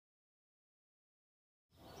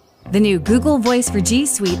The new Google Voice for G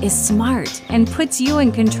Suite is smart and puts you in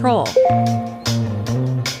control.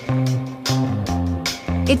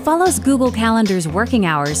 It follows Google Calendar's working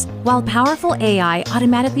hours, while powerful AI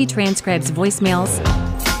automatically transcribes voicemails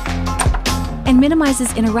and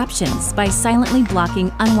minimizes interruptions by silently blocking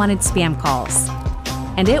unwanted spam calls.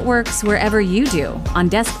 And it works wherever you do, on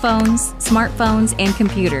desk phones, smartphones, and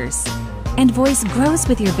computers. And Voice grows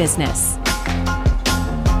with your business.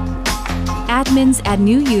 Admins add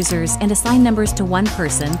new users and assign numbers to one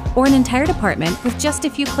person or an entire department with just a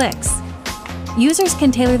few clicks. Users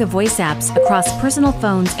can tailor the Voice apps across personal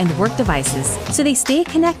phones and work devices so they stay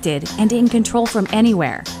connected and in control from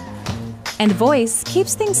anywhere. And Voice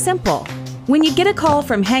keeps things simple. When you get a call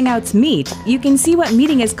from Hangouts Meet, you can see what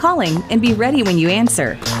meeting is calling and be ready when you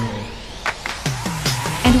answer.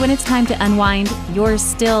 And when it's time to unwind, you're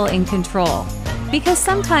still in control. Because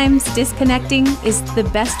sometimes disconnecting is the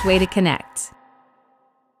best way to connect.